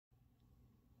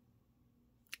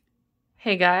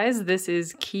Hey guys, this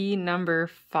is key number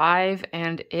 5,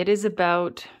 and it is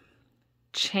about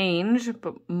change,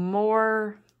 but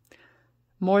more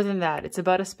than that. It's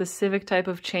about a specific type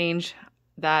of change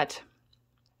that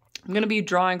I'm going to be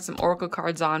drawing some oracle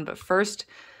cards on, but first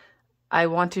I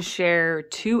want to share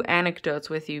 2 anecdotes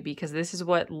with you because this is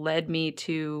what led me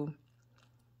to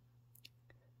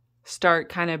start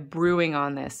kind of brewing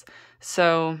on this.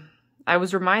 So I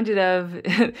was reminded of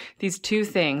these 2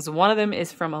 things. One of them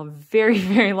is from a very,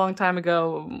 very long time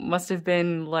ago. Must have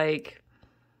been like,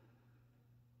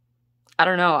 I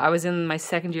don't know. I was in my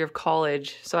 2nd year of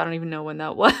college, so I don't even know when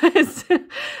that was. It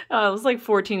was like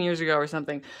 14 years ago or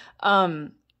something.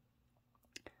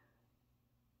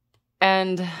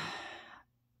 And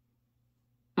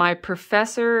my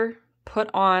professor put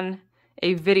on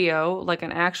a video, like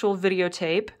an actual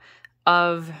videotape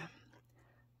of...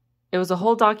 It was a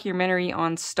whole documentary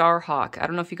on Starhawk. I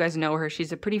don't know if you guys know her.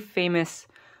 She's a pretty famous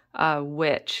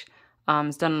witch.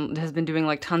 Has been doing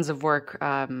like tons of work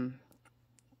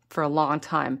for a long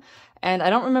time. And I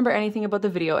don't remember anything about the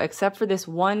video except for this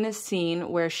one scene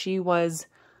where she was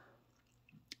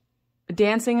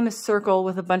dancing in a circle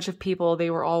with a bunch of people. They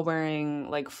were all wearing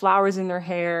like flowers in their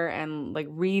hair and like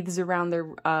wreaths around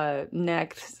their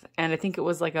necks. And I think it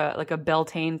was like a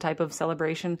Beltane type of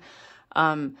celebration.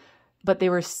 But they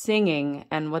were singing,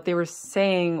 and what they were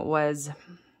saying was,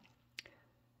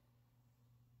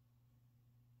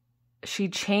 she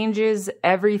changes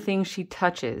everything she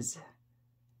touches.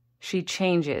 She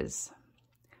changes.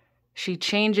 She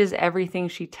changes everything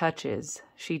she touches.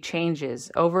 She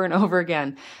changes over and over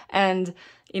again. And,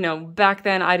 you know, back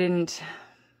then I didn't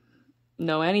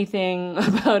know anything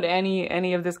about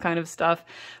any of this kind of stuff,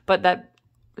 but that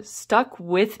stuck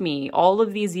with me all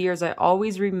of these years. I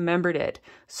always remembered it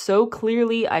so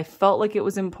clearly. I felt like it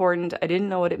was important. I didn't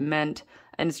know what it meant,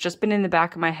 and it's just been in the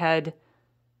back of my head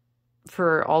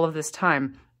for all of this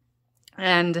time.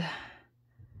 And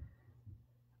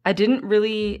I didn't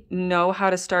really know how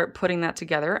to start putting that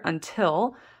together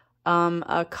until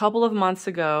a couple of months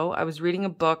ago. I was reading a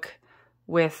book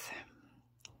with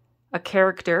a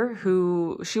character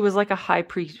who, she was like a high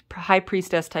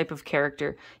priestess type of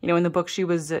character. You know, in the book she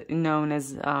was known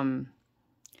as,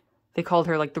 they called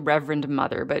her like the Reverend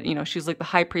Mother, but you know, she's like the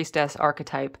high priestess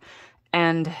archetype.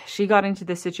 And she got into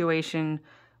this situation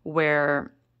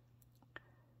where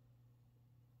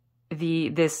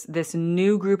this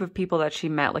new group of people that she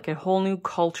met, like a whole new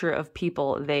culture of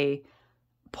people, they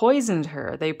poisoned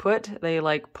her. They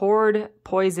poured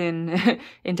poison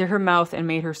into her mouth and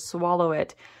made her swallow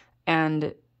it.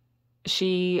 And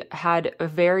she had a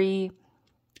very,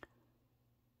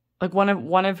 like one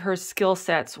of her skill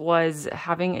sets was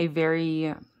having a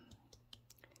very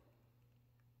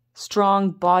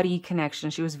strong body connection.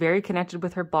 She was very connected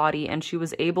with her body, and she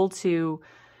was able to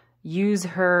use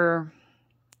her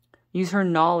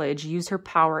knowledge, use her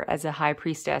power as a high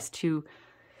priestess to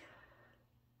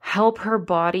help her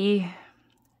body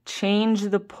change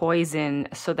the poison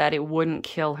so that it wouldn't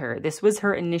kill her. This was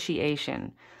her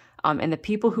initiation. And the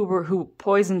people who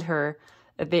poisoned her,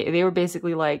 they were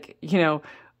basically like, you know,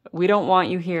 we don't want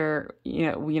you here.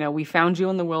 You know, we found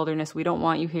you in the wilderness. We don't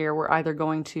want you here. We're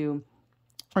going to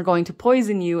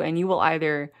poison you, and you will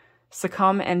either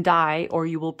succumb and die, or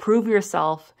you will prove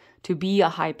yourself to be a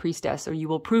high priestess, or you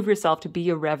will prove yourself to be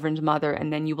a Reverend Mother,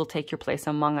 and then you will take your place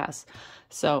among us.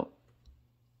 So,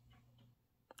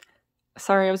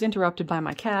 sorry, I was interrupted by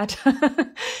my cat.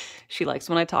 She likes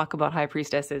when I talk about high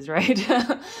priestesses, right?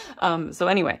 So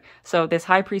anyway, so this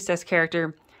high priestess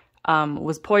character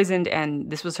was poisoned, and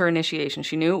this was her initiation.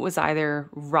 She knew it was either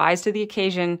rise to the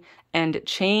occasion and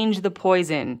change the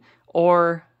poison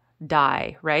or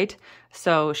die, right?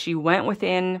 So she went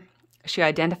within, she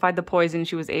identified the poison.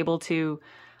 She was able to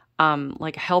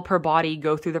like help her body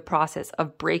go through the process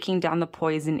of breaking down the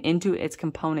poison into its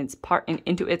component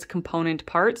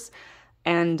parts,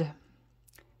 and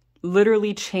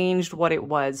literally changed what it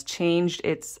was, changed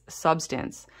its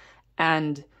substance.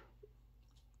 And,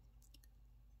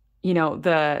 you know,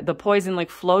 the poison like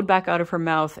flowed back out of her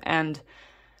mouth, and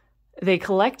they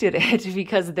collected it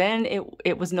because then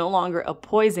it was no longer a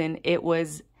poison. It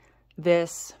was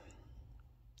this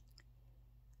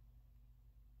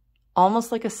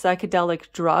almost like a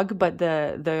psychedelic drug, but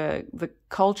the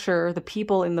culture, the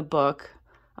people in the book,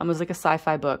 it was like a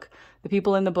sci-fi book. The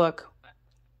people in the book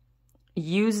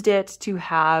used it to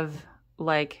have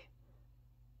like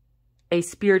a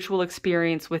spiritual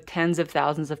experience with tens of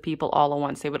thousands of people all at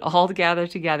once. They would all gather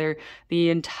together, the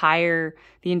entire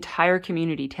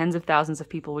community, tens of thousands of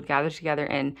people would gather together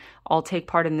and all take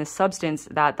part in this substance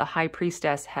that the high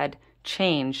priestess had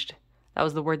changed That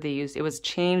was the word they used. It was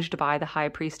changed by the high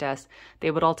priestess.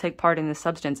 They would all take part in this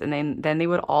substance, and then they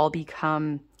would all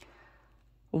become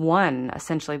one,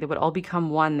 essentially. They would all become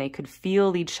one. They could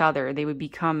feel each other. They would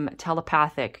become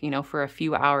telepathic, you know, for a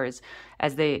few hours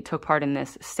as they took part in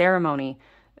this ceremony.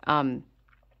 And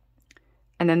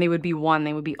then they would be one.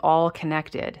 They would be all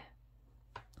connected.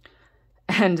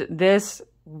 And this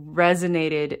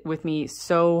resonated with me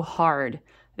so hard.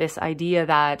 This idea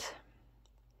that,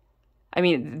 I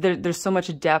mean, there's so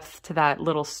much depth to that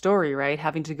little story, right?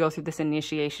 Having to go through this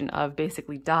initiation of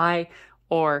basically die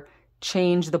or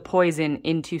change the poison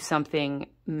into something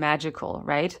magical,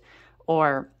 right?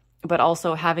 But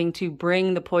also having to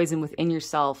bring the poison within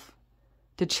yourself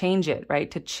to change it, right?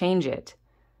 To change it.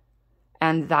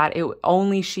 And that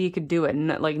only she could do it.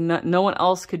 No one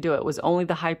else could do it. It was only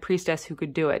the high priestess who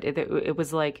could do it. It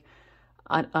was like,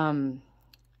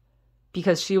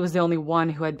 because she was the only one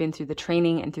who had been through the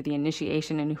training and through the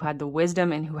initiation and who had the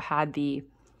wisdom and who had the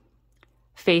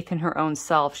faith in her own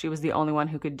self. She was the only one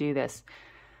who could do this.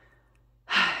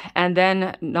 And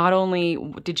then not only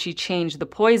did she change the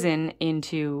poison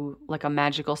into like a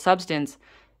magical substance,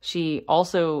 she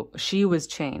was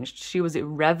changed. She was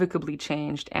irrevocably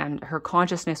changed, and her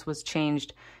consciousness was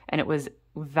changed, and it was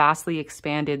vastly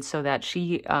expanded so that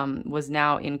she was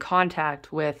now in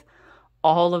contact with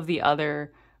all of the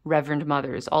other Reverend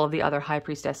Mothers, all of the other high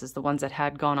priestesses, the ones that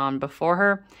had gone on before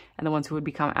her and the ones who would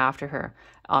become after her,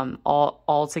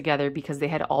 all together, because they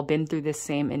had all been through this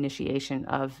same initiation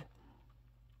of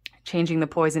changing the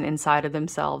poison inside of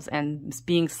themselves and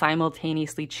being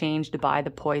simultaneously changed by the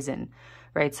poison,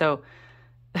 right? So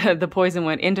the poison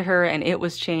went into her and it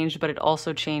was changed, but it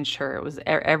also changed her. It was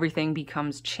everything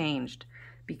becomes changed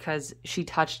because she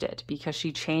touched it, because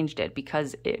she changed it,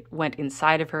 because it went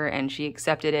inside of her and she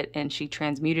accepted it and she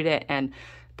transmuted it and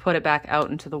put it back out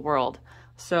into the world.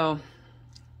 So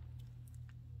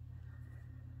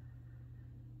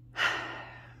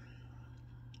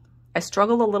I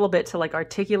struggle a little bit to like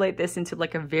articulate this into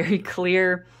like a very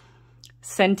clear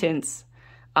sentence.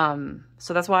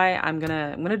 So that's why I'm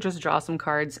gonna just draw some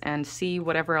cards and see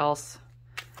whatever else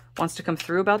wants to come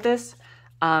through about this.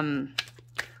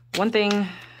 One thing, what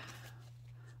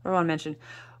do I want to mention?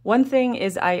 One thing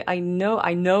is I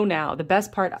know now the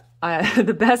best part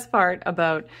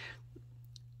about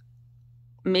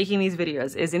making these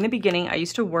videos is in the beginning I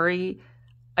used to worry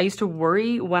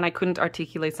when I couldn't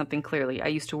articulate something clearly. I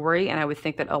used to worry and I would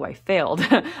think that, oh, I failed.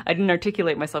 I didn't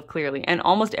articulate myself clearly. And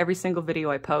almost every single video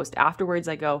I post, afterwards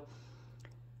I go,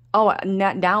 oh,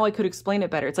 now I could explain it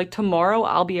better. It's like tomorrow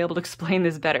I'll be able to explain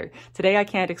this better. Today I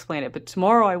can't explain it, but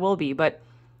tomorrow I will be. But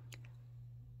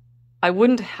I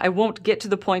won't get to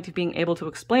the point of being able to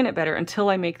explain it better until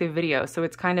I make the video. So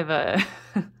it's kind of a,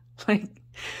 like,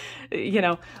 you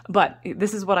know, but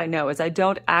this is what I know is I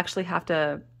don't actually have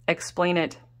to explain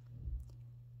it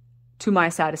to my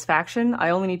satisfaction.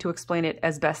 I only need to explain it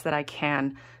as best that I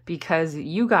can because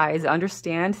you guys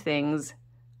understand things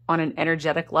on an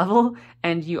energetic level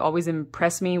and you always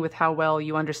impress me with how well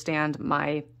you understand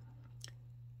my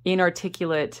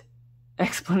inarticulate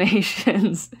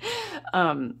explanations.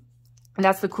 And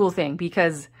that's the cool thing,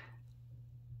 because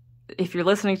if you're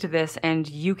listening to this and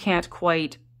you can't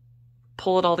quite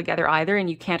pull it all together either, and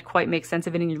you can't quite make sense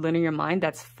of it in your linear mind,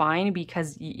 that's fine,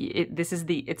 because it's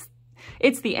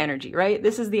the energy, right?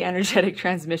 This is the energetic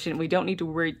transmission. We don't need to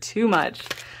worry too much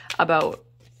about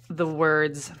the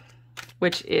words,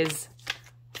 which is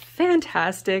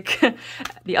fantastic.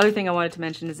 The other thing I wanted to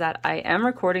mention is that I am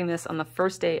recording this on the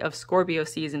first day of Scorpio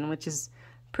season, which is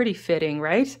pretty fitting,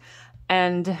 right?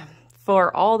 And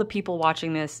for all the people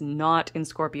watching this not in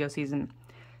Scorpio season,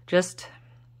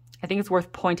 I think it's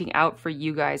worth pointing out for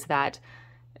you guys that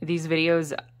these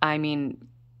videos, I mean,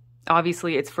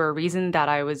 obviously it's for a reason that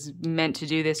I was meant to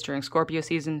do this during Scorpio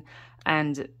season.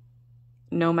 And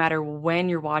no matter when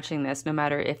you're watching this, no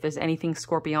matter if there's anything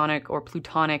scorpionic or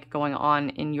plutonic going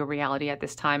on in your reality at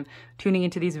this time, tuning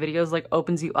into these videos like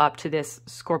opens you up to this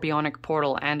scorpionic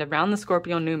portal. And around the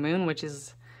Scorpio new moon, which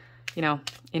is, you know,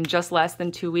 in just less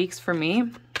than 2 weeks for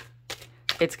me,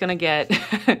 it's gonna get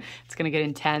it's gonna get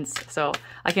intense. So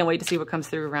I can't wait to see what comes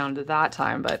through around that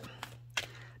time. But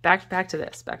back to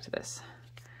this.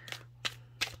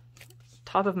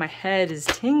 Top of my head is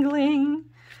tingling.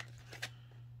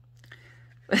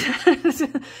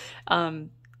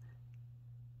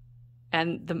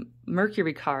 And the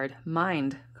Mercury card,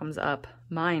 mind, comes up.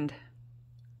 Mind.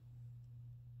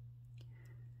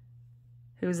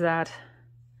 Who's that?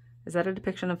 Is that a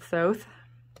depiction of Thoth?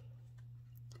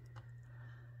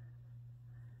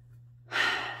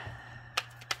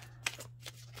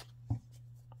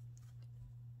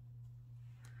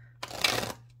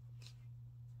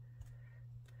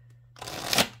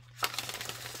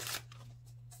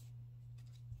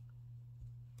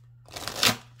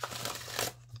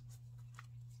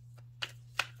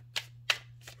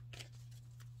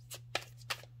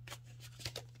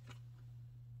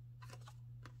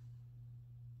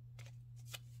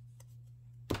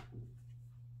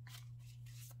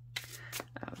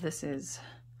 This is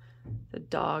the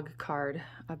dog card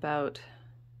about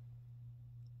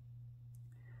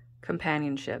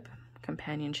companionship,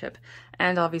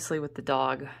 and obviously with the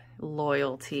dog,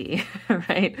 loyalty,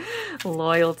 right?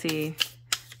 Loyalty,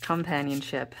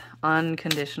 companionship,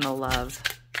 unconditional love.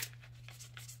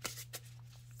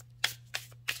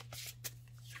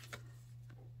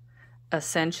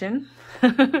 Ascension.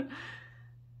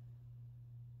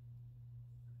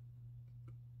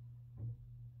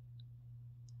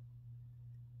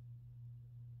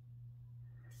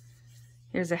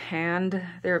 Here's a hand.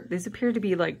 These appear to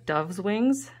be like dove's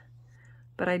wings,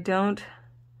 but I don't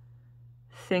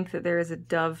think that there is a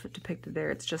dove depicted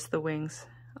there. It's just the wings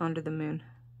under the moon.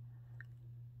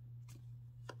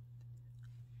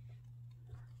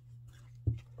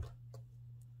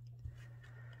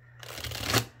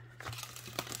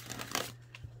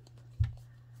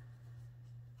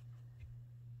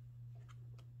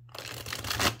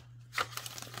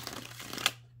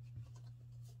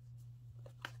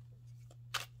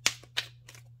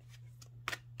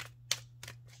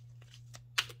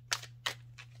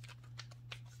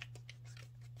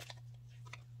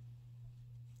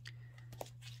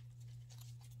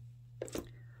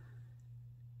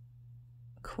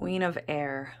 Queen of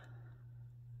Air.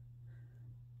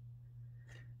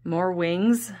 More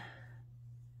wings.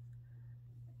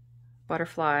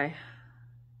 Butterfly.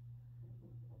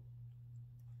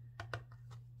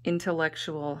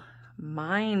 Intellectual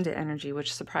mind energy,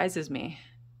 which surprises me.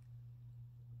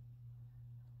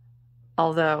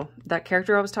 Although that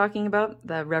character I was talking about,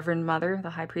 the Reverend Mother, the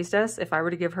High Priestess, if I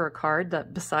were to give her a card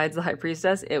that besides the High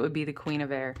Priestess, it would be the Queen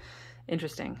of Air.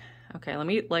 Interesting. Okay, let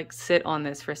me like sit on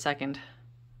this for a second.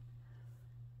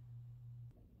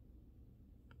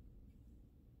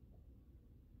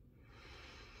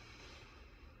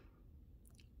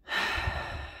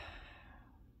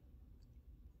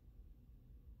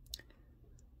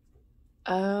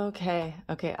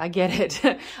 Okay, I get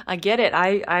it. I get it.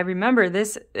 I remember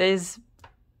this is,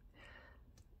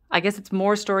 I guess it's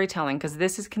more storytelling because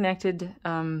this is connected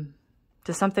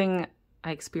to something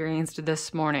I experienced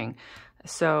this morning.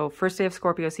 So first day of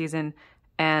Scorpio season,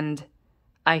 and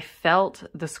I felt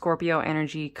the Scorpio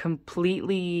energy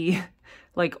completely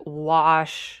like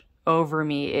wash over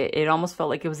me. It almost felt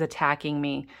like it was attacking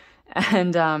me.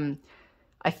 And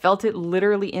I felt it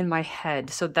literally in my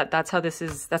head. So that's how this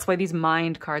is. That's why these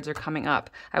mind cards are coming up.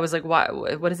 I was like,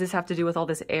 what does this have to do with all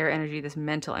this air energy, this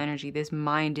mental energy, this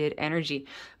minded energy?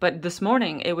 But this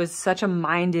morning, it was such a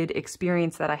minded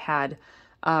experience that I had.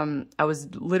 I was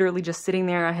literally just sitting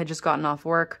there. I had just gotten off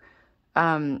work.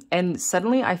 And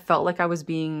suddenly I felt like I was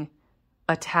being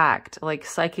attacked, like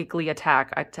psychically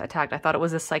attacked. I thought it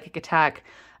was a psychic attack.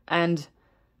 And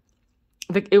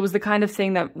it was the kind of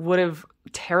thing that would have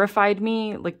terrified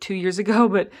me like 2 years ago,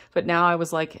 but now I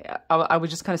was like, I was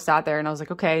just kind of sat there and I was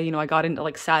like, okay, you know, I got into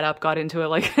like sat up, got into it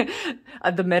like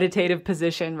the meditative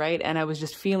position, right? And I was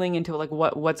just feeling into it, like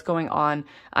what's going on.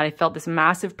 And I felt this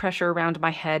massive pressure around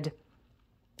my head,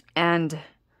 and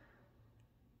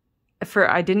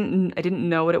I didn't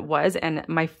know what it was, and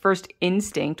my first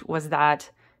instinct was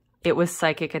that it was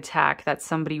psychic attack, that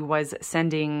somebody was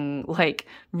sending like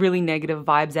really negative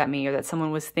vibes at me, or that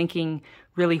someone was thinking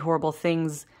really horrible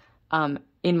things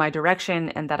in my direction,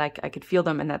 and that I could feel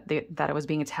them, and that I was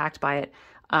being attacked by it.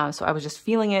 So I was just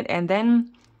feeling it, and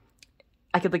then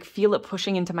I could like feel it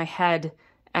pushing into my head,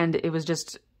 and it was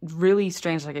just really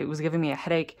strange. Like it was giving me a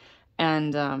headache,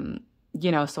 and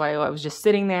you know, so I was just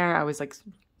sitting there. I was like,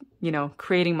 you know,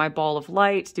 creating my ball of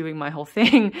light, doing my whole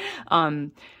thing,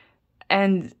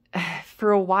 and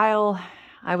for a while,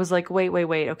 I was like, wait,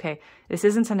 okay, this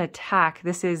isn't an attack.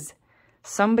 This is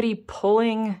somebody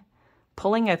pulling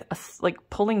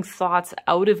thoughts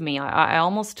out of me. I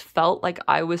almost felt like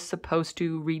I was supposed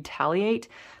to retaliate,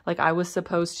 like I was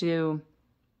supposed to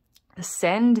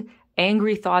send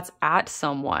angry thoughts at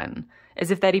someone,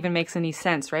 as if that even makes any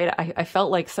sense, right? I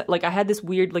felt like I had this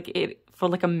weird, for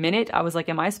like a minute, I was like,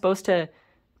 am I supposed to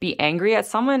be angry at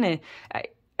someone? And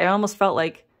I almost felt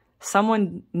like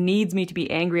someone needs me to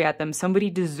be angry at them. Somebody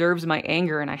deserves my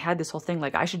anger. And I had this whole thing,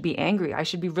 like, I should be angry. I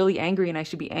should be really angry, and I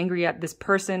should be angry at this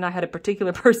person. I had a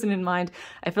particular person in mind.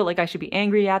 I felt like I should be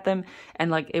angry at them.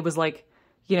 And like, it was like,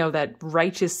 you know, that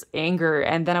righteous anger.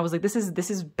 And then I was like, this is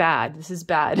bad. This is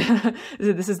bad.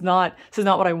 This is not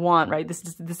what I want, right? This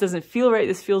doesn't feel right.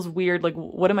 This feels weird. Like,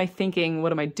 what am I thinking?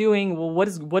 What am I doing? Well, what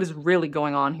is really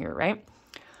going on here, right?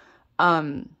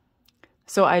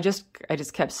 So I just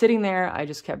kept sitting there. I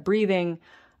just kept breathing.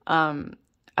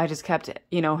 I just kept,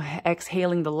 you know,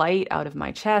 exhaling the light out of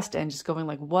my chest and just going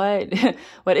like, what,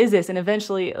 what is this? And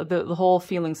eventually the whole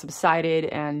feeling subsided,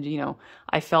 and, you know,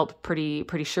 I felt pretty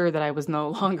sure that I was no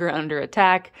longer under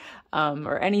attack,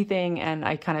 or anything. And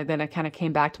I kind of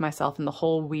came back to myself, and the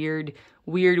whole weird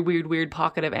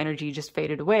pocket of energy just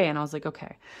faded away. And I was like,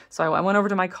 okay. So I went over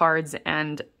to my cards,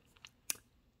 and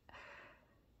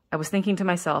I was thinking to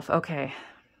myself, okay,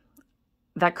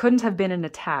 that couldn't have been an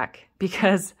attack,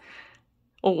 because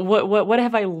what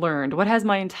have I learned? What has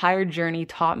my entire journey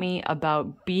taught me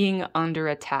about being under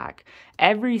attack?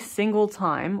 Every single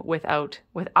time, without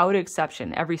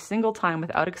exception, every single time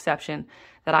without exception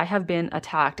that I have been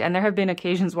attacked, and there have been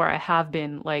occasions where I have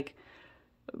been like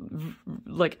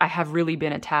I have really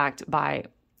been attacked by,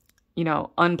 you know,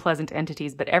 unpleasant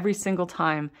entities, but every single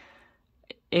time,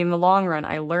 in the long run,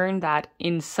 I learned that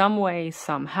in some way,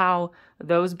 somehow,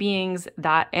 those beings,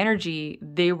 that energy,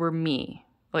 they were me.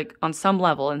 Like on some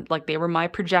level, and like they were my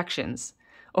projections,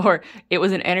 or it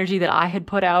was an energy that I had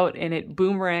put out and it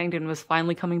boomeranged and was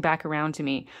finally coming back around to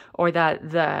me, or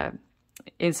that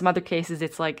in some other cases,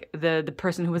 it's like the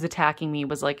person who was attacking me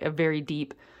was like a very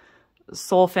deep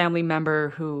soul family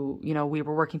member who, you know, we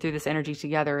were working through this energy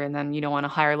together, and then, you know, on a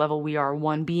higher level, we are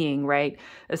one being, right?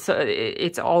 So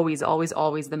it's always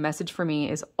the message for me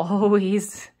is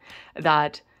always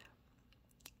that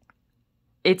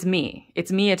it's me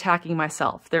attacking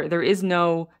myself. There is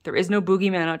no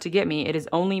boogeyman out to get me. It is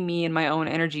only me and my own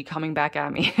energy coming back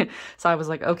at me. So I was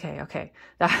like, okay,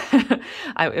 that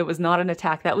it was not an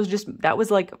attack. That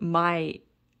was like me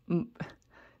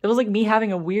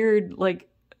having a weird, like,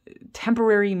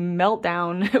 temporary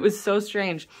meltdown. It was so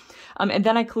strange. And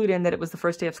then I clued in that it was the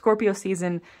first day of Scorpio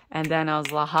season, and then I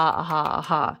was like,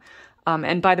 aha.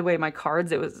 And by the way, my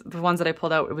cards, it was the ones that I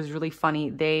pulled out, it was really funny.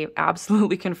 They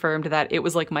absolutely confirmed that it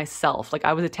was like myself. Like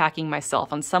I was attacking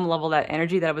myself on some level. That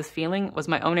energy that I was feeling was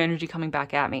my own energy coming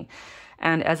back at me.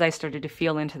 And as I started to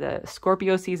feel into the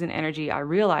Scorpio season energy, I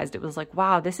realized it was like,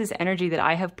 wow, this is energy that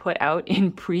I have put out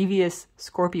in previous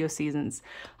Scorpio seasons.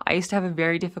 I used to have a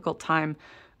very difficult time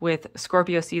with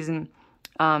Scorpio season.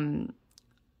 Like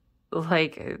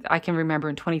I can remember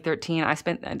in 2013, I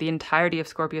spent the entirety of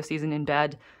Scorpio season in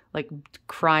bed, like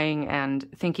crying and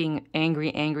thinking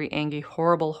angry,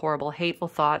 horrible, hateful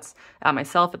thoughts at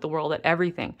myself, at the world, at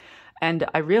everything. And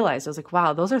I realized, I was like,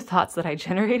 wow, those are thoughts that I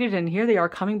generated, and here they are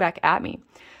coming back at me.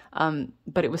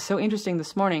 But it was so interesting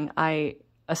this morning. I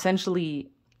essentially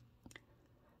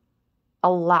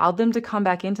allowed them to come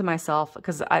back into myself,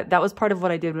 because that was part of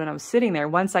what I did when I was sitting there.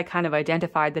 Once I kind of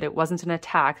identified that it wasn't an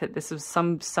attack, that this was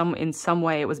in some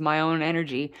way it was my own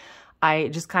energy, I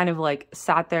just kind of like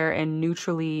sat there and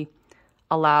neutrally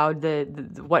allowed the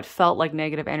what felt like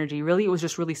negative energy. Really, it was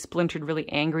just really splintered, really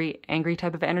angry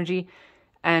type of energy.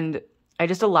 And I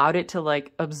just allowed it to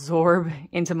like absorb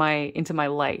into my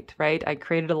light, right? I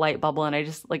created a light bubble, and I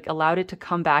just like allowed it to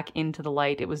come back into the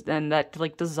light. It was then that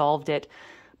like dissolved it,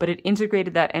 but it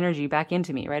integrated that energy back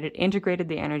into me, right? It integrated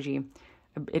the energy.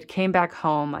 It came back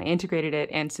home. I integrated it.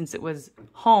 And since it was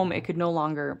home, it could no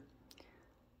longer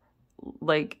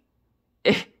like,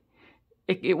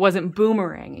 it wasn't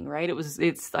boomeranging, right?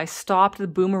 I stopped the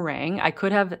boomerang. I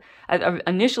could have,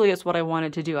 initially it's what I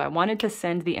wanted to do. I wanted to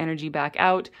send the energy back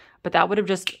out, but that would have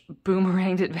just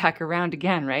boomeranged it back around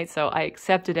again, right? So I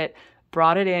accepted it,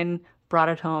 brought it in, brought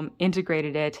it home,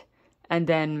 integrated it, and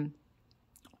then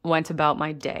went about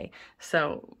my day.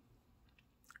 So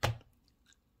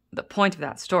the point of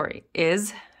that story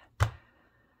is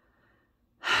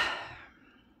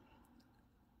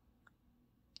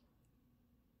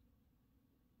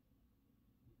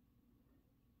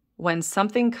when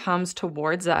something comes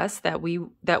towards us that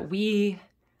we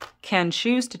can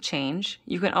choose to change,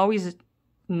 you can always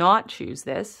not choose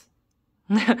this.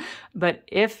 But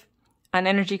if an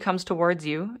energy comes towards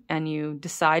you and you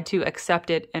decide to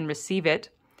accept it and receive it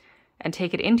and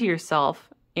take it into yourself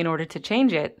in order to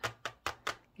change it,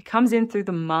 it comes in through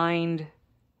the mind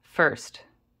first.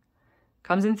 It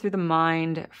comes in through the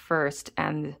mind first.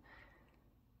 And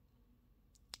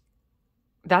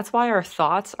that's why our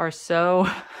thoughts are so,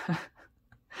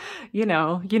 you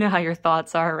know how your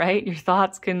thoughts are, right? Your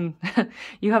thoughts can,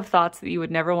 you have thoughts that you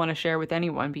would never want to share with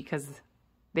anyone because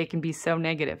they can be so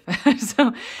negative.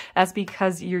 So that's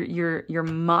because your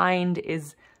mind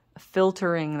is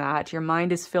filtering that. Your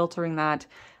mind is filtering that.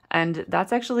 And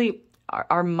that's actually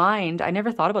our mind. I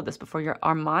never thought about this before.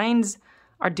 Our minds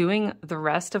are doing the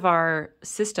rest of our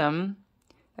system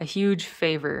a huge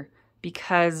favor,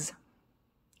 because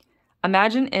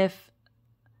imagine if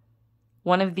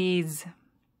one of these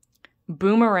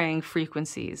boomerang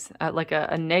frequencies, like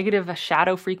a negative, a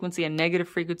shadow frequency, a negative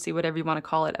frequency, whatever you want to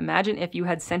call it. Imagine if you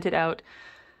had sent it out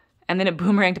and then it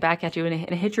boomeranged back at you and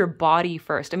it hit your body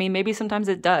first. I mean, maybe sometimes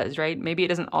it does, right? Maybe it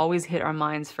doesn't always hit our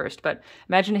minds first, but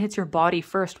imagine it hits your body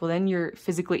first. Well, then you're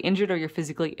physically injured or you're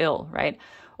physically ill, right?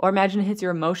 Or imagine it hits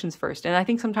your emotions first. And I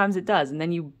think sometimes it does. And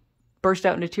then you burst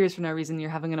out into tears for no reason. You're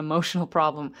having an emotional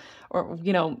problem or,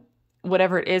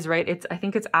 whatever it is, right? I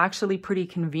think it's actually pretty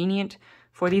convenient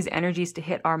for these energies to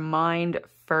hit our mind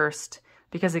first,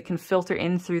 because it can filter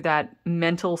in through that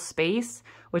mental space,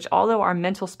 which, although our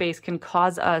mental space can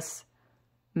cause us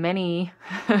many,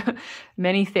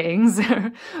 many things,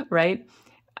 right?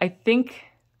 I think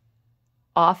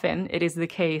often it is the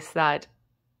case that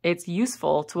it's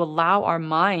useful to allow our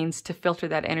minds to filter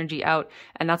that energy out.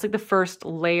 And that's like the first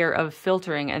layer of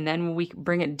filtering. And then we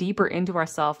bring it deeper into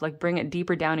ourselves, like bring it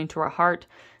deeper down into our heart,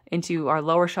 into our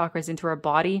lower chakras, into our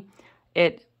body.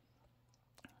 It's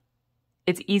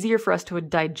easier for us to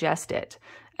digest it.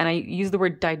 And I use the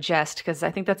word digest because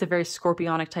I think that's a very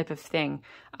scorpionic type of thing.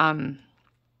 A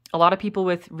lot of people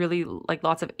with really like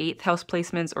lots of 8th house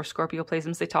placements or Scorpio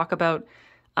placements, they talk about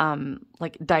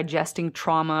like digesting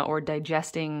trauma or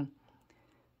digesting,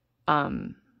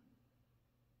 what's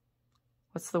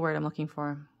the word I'm looking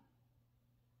for?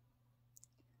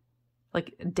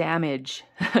 Like damage,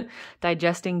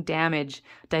 digesting damage,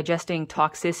 digesting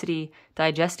toxicity,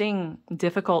 digesting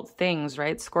difficult things,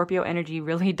 right? Scorpio energy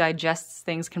really digests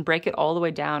things, can break it all the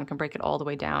way down,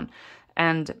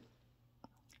 And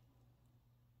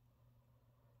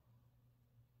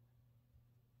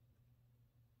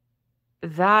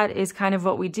that is kind of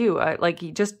what we do. Like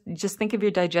you just think of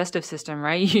your digestive system,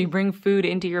 right? You bring food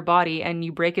into your body and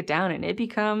you break it down and it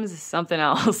becomes something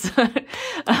else.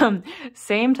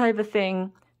 Same type of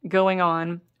thing going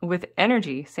on with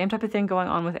energy.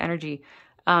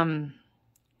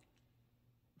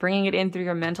 Bringing it in through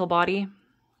your mental body,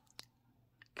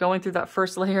 going through that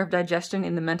first layer of digestion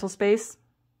in the mental space.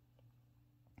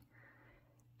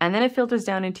 And then it filters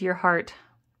down into your heart.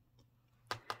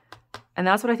 And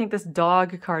that's what I think this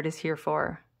dog card is here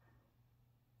for.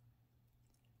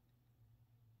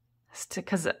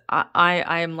 Because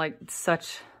I am like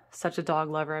such a dog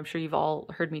lover. I'm sure you've all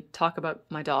heard me talk about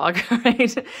my dog,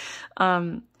 right?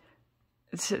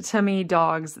 To me,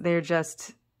 dogs, they're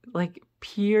just like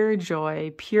pure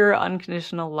joy, pure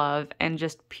unconditional love, and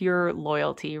just pure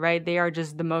loyalty, right? They are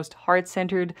just the most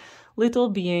heart-centered little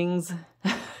beings.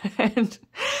 And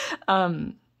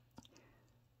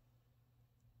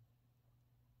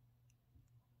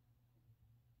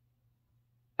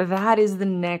that is the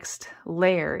next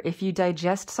layer. If you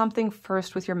digest something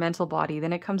first with your mental body,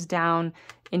 then it comes down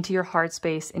into your heart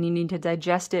space and you need to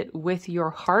digest it with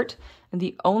your heart. And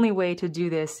the only way to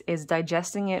do this is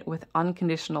digesting it with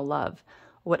unconditional love.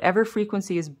 Whatever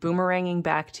frequency is boomeranging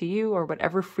back to you, or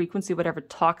whatever frequency, whatever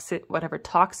toxin,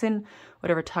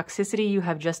 whatever toxicity you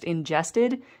have just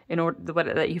ingested in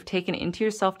order that you've taken into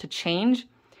yourself to change,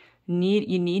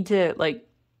 you need to like,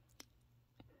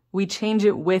 we change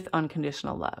it with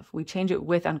unconditional love.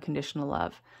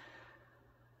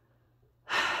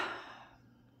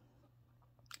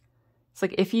 It's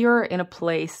like if you're in a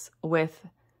place with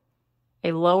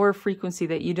a lower frequency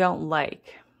that you don't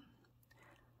like,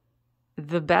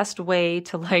 the best way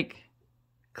to like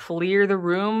clear the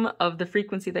room of the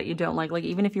frequency that you don't like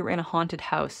even if you were in a haunted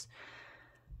house,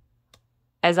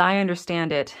 as I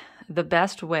understand it, the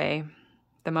best way,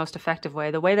 the most effective way,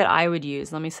 the way that I would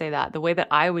use, let me say that, the way that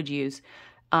I would use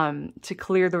to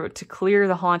clear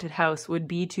the haunted house would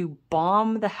be to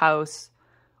bomb the house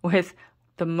with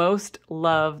the most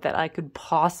love that I could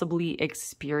possibly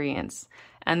experience.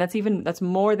 And that's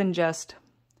more than just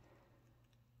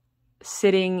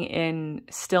sitting in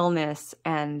stillness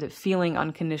and feeling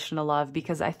unconditional love,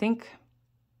 because I think,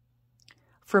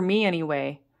 for me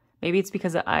anyway, maybe it's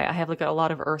because I have like a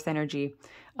lot of earth energy.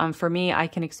 For me, I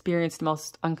can experience the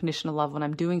most unconditional love when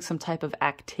I'm doing some type of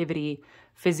activity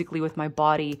physically with my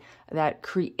body that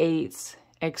creates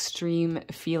extreme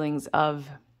feelings of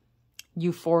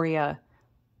euphoria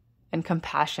and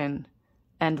compassion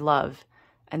and love.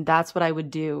 And that's what I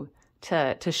would do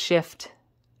to shift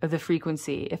the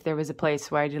frequency. If there was a place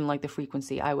where I didn't like the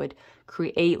frequency, I would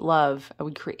create love.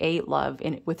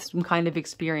 With some kind of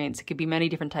experience. It could be many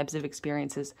different types of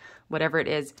experiences, whatever it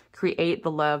is, create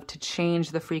the love to change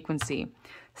the frequency.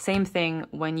 Same thing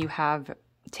when you have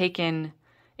taken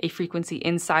a frequency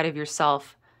inside of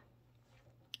yourself,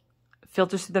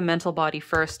 filters through the mental body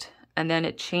first, and then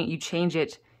you change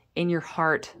it in your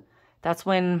heart. That's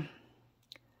when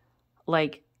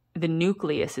like the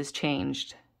nucleus is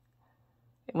changed.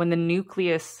 When the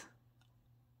nucleus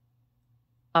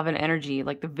of an energy,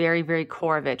 like the very, very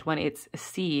core of it, when it's a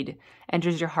seed,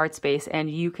 enters your heart space and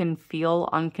you can feel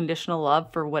unconditional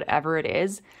love for whatever it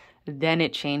is, then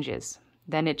it changes.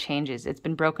 Then it changes. It's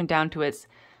been broken down to its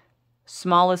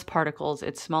smallest particles,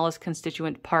 its smallest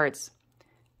constituent parts.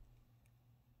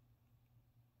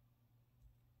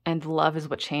 And love is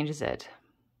what changes it.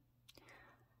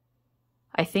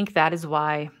 I think that is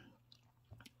why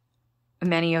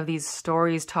many of these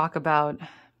stories talk about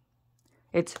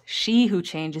it's she who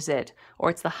changes it, or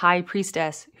it's the high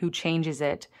priestess who changes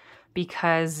it,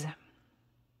 because,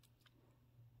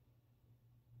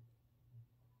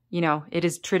 you know, it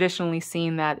is traditionally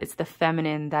seen that it's the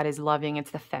feminine that is loving,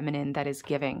 it's the feminine that is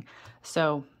giving.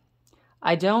 So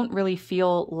I don't really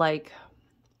feel like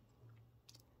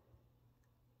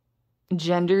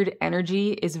gendered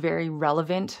energy is very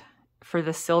relevant for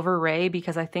the silver ray,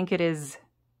 because I think it is,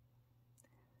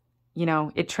 you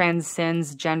know, it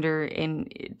transcends gender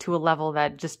to a level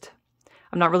that just,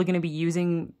 I'm not really going to be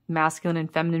using masculine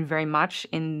and feminine very much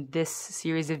in this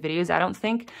series of videos, I don't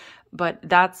think. But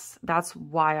that's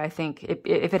why I think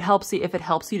if it helps you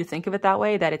to think of it that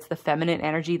way, that it's the feminine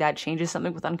energy that changes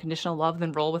something with unconditional love,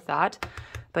 then roll with that.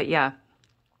 But yeah.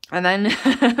 And then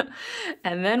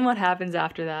and then what happens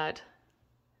after that?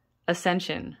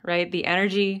 Ascension, right? The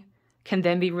energy can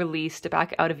then be released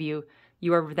back out of you.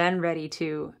 You are then ready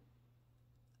to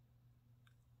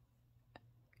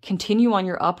continue on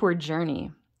your upward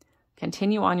journey.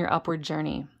 Continue on your upward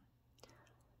journey.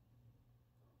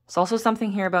 There's also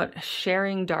something here about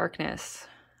sharing darkness.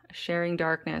 Sharing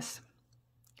darkness.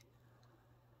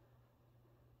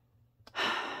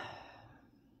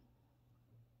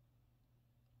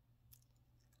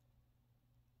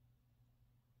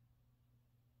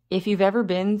 If you've ever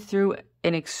been through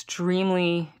an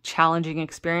extremely challenging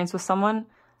experience with someone,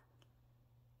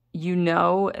 you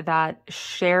know that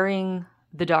sharing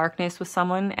the darkness with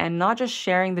someone, and not just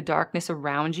sharing the darkness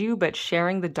around you, but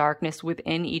sharing the darkness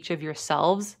within each of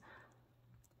yourselves,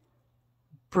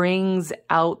 brings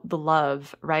out the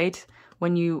love, right?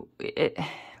 When the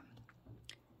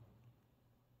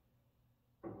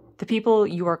people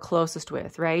you are closest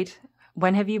with, right?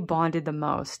 When have you bonded the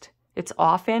most? It's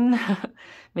often,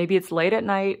 maybe it's late at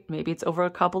night, maybe it's over a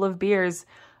couple of beers,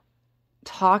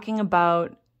 talking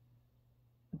about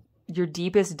your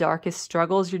deepest, darkest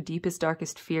struggles, your deepest,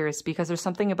 darkest fears, because there's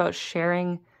something about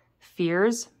sharing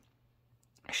fears,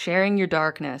 sharing your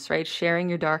darkness, right? Sharing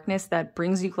your darkness that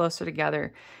brings you closer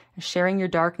together. Sharing your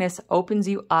darkness opens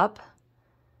you up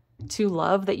to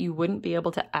love that you wouldn't be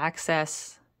able to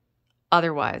access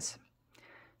otherwise.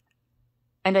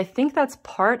 And I think that's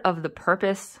part of the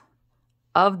purpose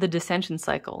of the descension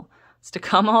cycle. It's to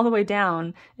come all the way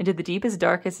down into the deepest,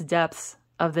 darkest depths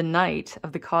of the night,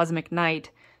 of the cosmic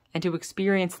night, and to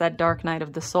experience that dark night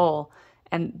of the soul.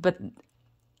 But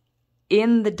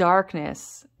in the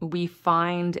darkness, we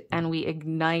find and we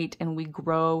ignite and we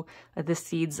grow the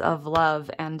seeds of love,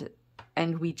 and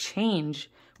we change.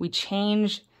 We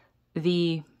change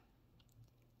the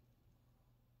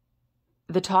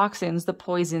toxins, the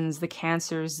poisons, the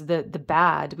cancers, the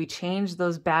bad. We change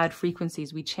those bad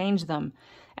frequencies. We change them.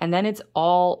 And then it's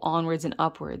all onwards and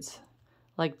upwards.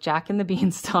 Like Jack and the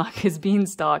Beanstalk, his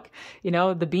beanstalk, you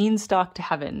know, the beanstalk to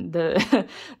heaven, the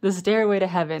stairway to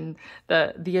heaven,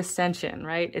 the ascension,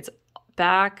 right? It's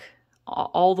back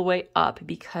all the way up,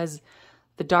 because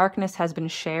the darkness has been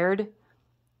shared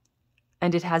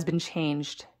and it has been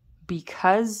changed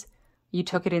because you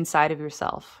took it inside of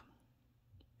yourself.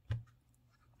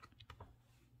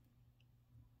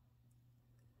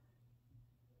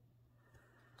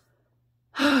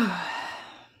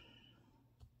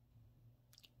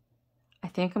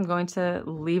 I think I'm going to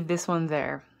leave this one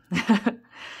there.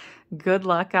 Good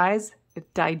luck, guys,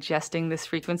 digesting this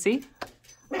frequency.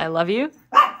 I love you.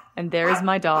 And there is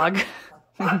my dog.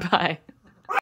 Bye.